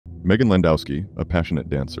Meghan Landowski, a passionate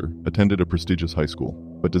dancer, attended a prestigious high school,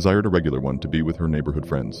 but desired a regular one to be with her neighborhood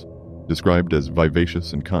friends. Described as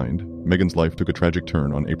vivacious and kind, Meghan's life took a tragic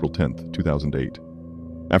turn on April 10, 2008.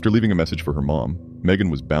 After leaving a message for her mom,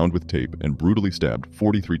 Meghan was bound with tape and brutally stabbed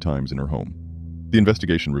 43 times in her home. The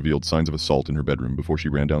investigation revealed signs of assault in her bedroom before she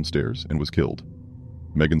ran downstairs and was killed.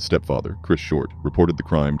 Meghan's stepfather, Chris Short, reported the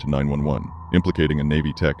crime to 911, implicating a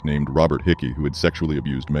Navy tech named Robert Hickey who had sexually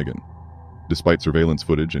abused Meghan. Despite surveillance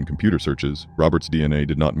footage and computer searches, Robert's DNA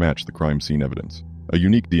did not match the crime scene evidence. A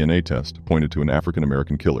unique DNA test pointed to an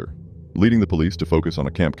African-American killer, leading the police to focus on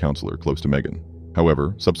a camp counselor close to Meghan.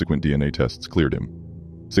 However, subsequent DNA tests cleared him.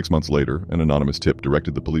 6 months later, an anonymous tip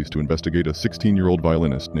directed the police to investigate a 16-year-old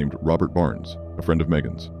violinist named Robert Barnes, a friend of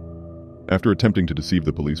Meghan's. After attempting to deceive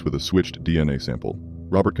the police with a switched DNA sample,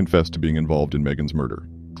 Robert confessed to being involved in Meghan's murder,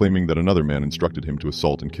 claiming that another man instructed him to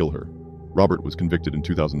assault and kill her. Robert was convicted in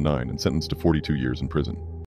 2009 and sentenced to 42 years in prison.